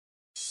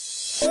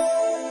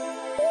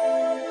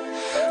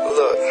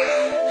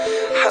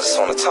just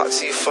want to talk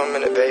to you for a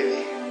minute,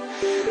 baby.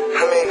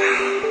 I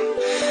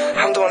mean,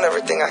 I'm doing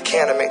everything I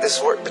can to make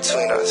this work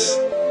between us.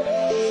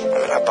 I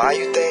mean, I buy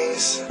you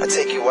things, I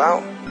take you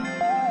out,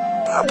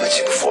 I put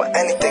you before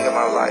anything in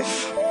my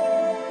life.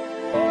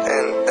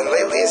 And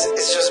lately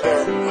it's just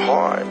been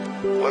hard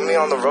with me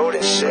on the road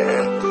and shit,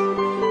 and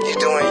you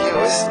doing you.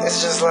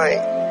 It's just like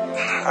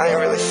I ain't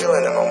really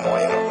feeling it no more,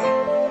 you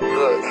know.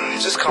 Look,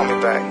 just call me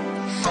back.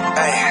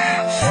 Hey,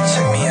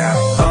 check me out.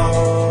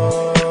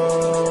 Oh,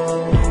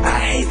 I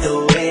hate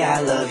the way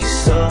I love you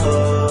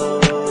so.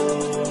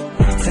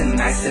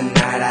 Tonight's the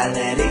night I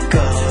let it go.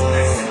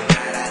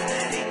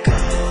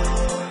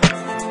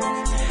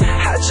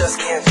 I just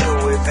can't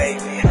do it,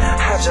 baby.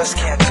 I just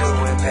can't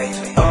do it,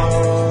 baby.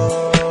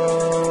 Oh,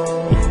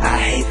 I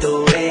hate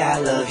the way I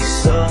love you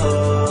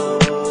so.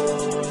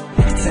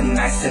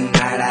 Tonight's the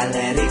night I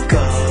let it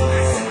go.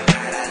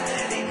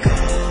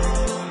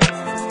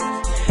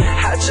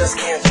 I just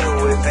can't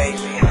do it,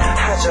 baby.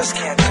 I just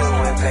can't do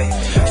it, baby.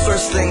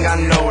 First thing I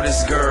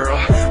noticed, girl,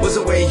 was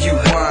the way you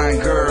whine,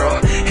 girl.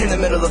 In the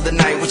middle of the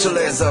night with your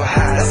legs up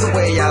high, that's the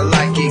way I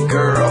like it,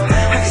 girl.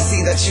 I can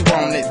see that you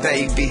want it,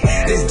 baby.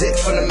 This dick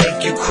finna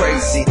make you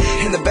crazy.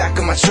 In the back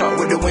of my truck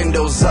with the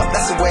windows up,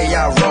 that's the way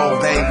I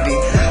roll, baby.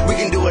 We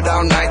can do it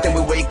all night, then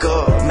we wake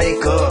up,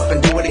 make up,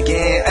 and do it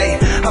again. Ay,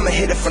 I'ma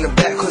hit it from the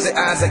back, close your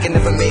eyes like it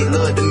never made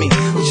love to me.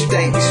 What you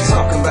think, what you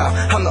talking about?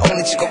 I'm the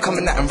only chick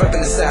coming out and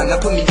repping the sound. Now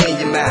put me in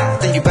your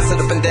mouth, then you bust it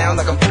up and down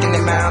like I'm picking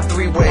them out.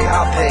 Three-way,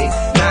 I'll pay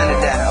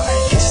 9 down.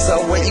 Get you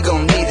so wet, you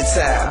gon' need a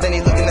towel. Then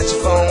he looking at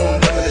your phone,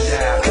 rubbing it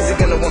down. Cause he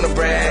gonna wanna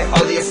brag,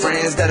 all of your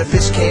friends, that a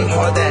bitch came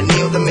hard, that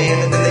kneeled the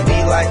man. And then they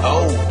be like,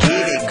 oh,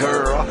 get it,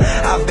 girl.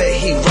 I bet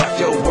he rock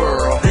your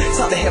world.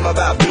 Talk to him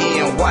about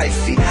being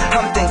wifey.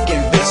 I'm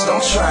thinking, bitch,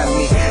 don't try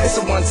me. It's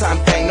a one-time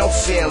thing, no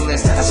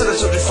feelings. I should've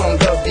told you from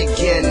the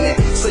beginning,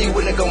 so you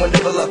wouldn't go and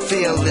develop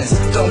feelings.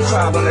 Don't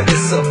cry when I'm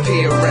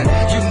disappearing.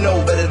 You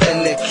know better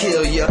than to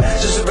kill ya.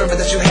 Just remember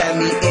that you had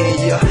me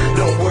in ya.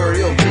 Don't worry,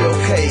 it'll be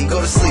okay. Go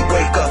to sleep,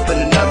 wake up,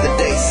 and another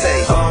day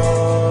say,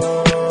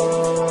 oh,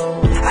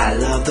 I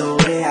love the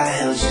way I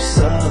held you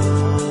so.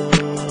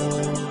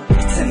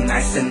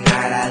 Tonight's the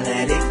night I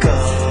let it go.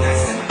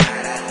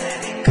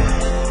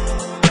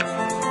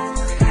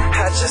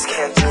 I just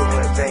can't do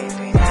it,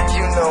 baby.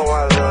 You know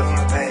I love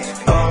you, baby.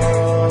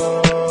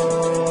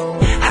 Oh,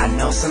 I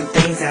know some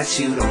things that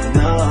you don't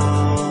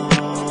know.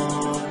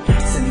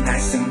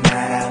 Tonight's the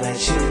night I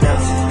let you know.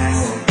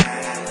 Tonight's the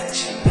night I let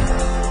you know.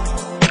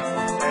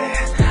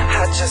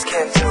 I just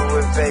can't do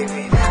it,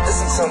 baby.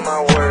 Listen to my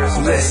words,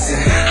 baby. Listen,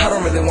 I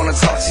don't really wanna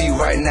talk to you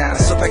right now,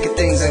 so pack your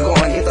things and go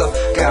and get the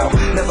fuck out.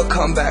 Never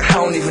come back, I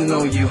don't even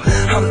know you.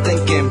 I'm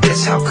thinking,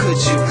 bitch, how could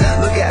you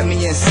look at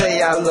me and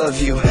say I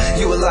love you?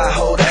 You a lie,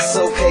 ho, that's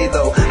okay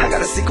though. I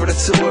got a secret or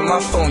two in my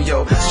phone,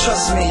 yo.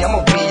 Trust me,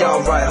 I'ma be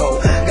alright,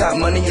 ho. Got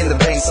money in the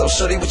bank, so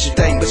shorty what you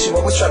think, but you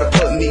always try to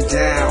put me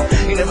down.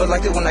 You never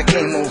liked it when I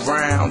came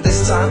around.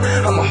 This time,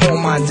 I'ma hold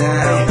my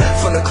down.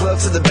 From the club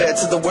to the bed,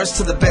 to the worst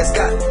to the best.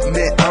 God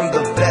admit I'm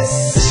the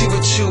best. She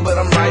with you, but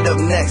I'm right up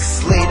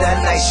next. Late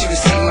at night, she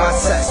received my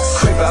text.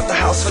 Creep out the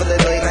house for the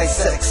late night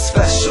sex.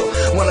 Special,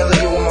 wanna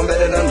lay you on my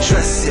bed and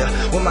undress ya.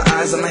 With my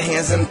eyes on my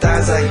hands and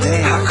thighs like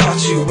damn, I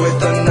caught you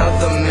with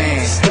another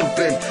man.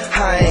 Stupid,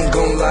 I ain't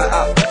gon' lie,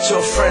 I put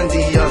your friend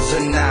the other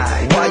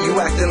night. Why you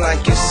acting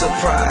like you're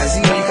surprised?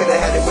 You know you could've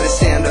had it with a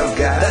stand-up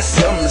guy. That's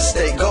your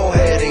mistake, go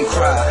ahead and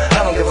cry.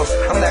 I don't give a f,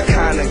 I'm that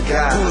kind of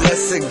guy who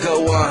lets it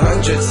go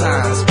 100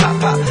 times. Pop,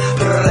 pop,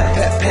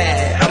 pat,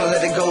 pat. I'ma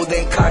let it go,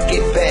 then cock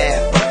it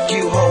bad. Fuck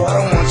you, ho, I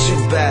don't want you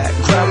back.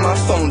 Grab my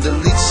phone,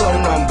 delete your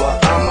number.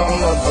 I'm a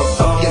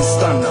motherfucking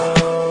stunner.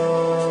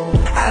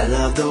 I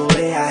love the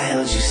way I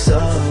held you so.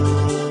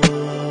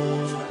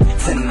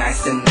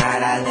 Tonight's the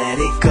night I let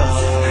it go.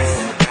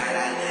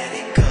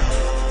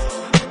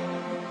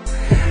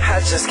 I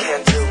just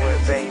can't do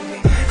it,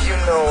 baby. You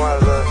know I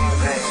love you,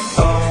 baby.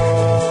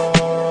 Oh,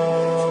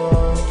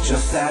 yo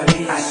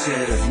sabía, I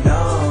should've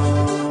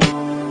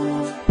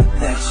known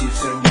that you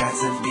turned out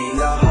to be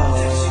a hoe.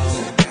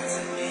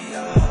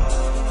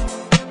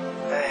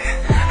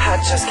 I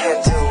just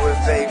can't do it,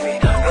 baby.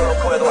 No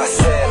puedo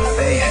hacer,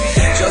 baby.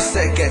 Yo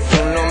sé que tú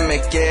no me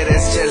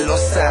quieres,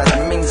 celosa.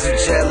 That means you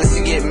jealous.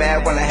 You get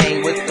mad when I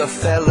hang with the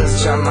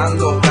fellas,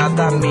 llamando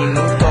cada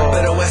minuto.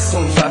 Pero es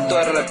un falto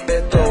de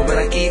respeto. Ven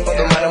aquí, pon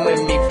tu mano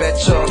en mi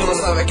pecho. Tú no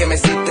sabes que me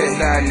hiciste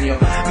daño.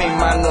 Mis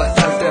manos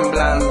están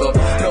temblando.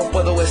 No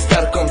puedo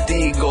estar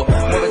contigo.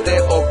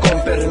 Muévete o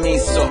con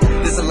permiso.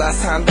 This is the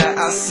last time that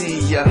I see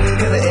ya. In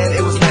the end,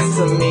 it was nice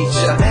to meet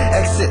ya.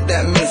 Exit,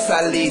 that means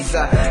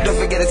salida. Don't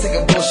forget to take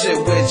a bullshit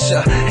with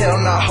ya. Hell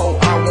nah, ho,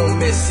 I won't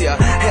miss ya.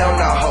 Hell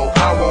nah, ho,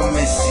 I won't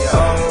miss ya.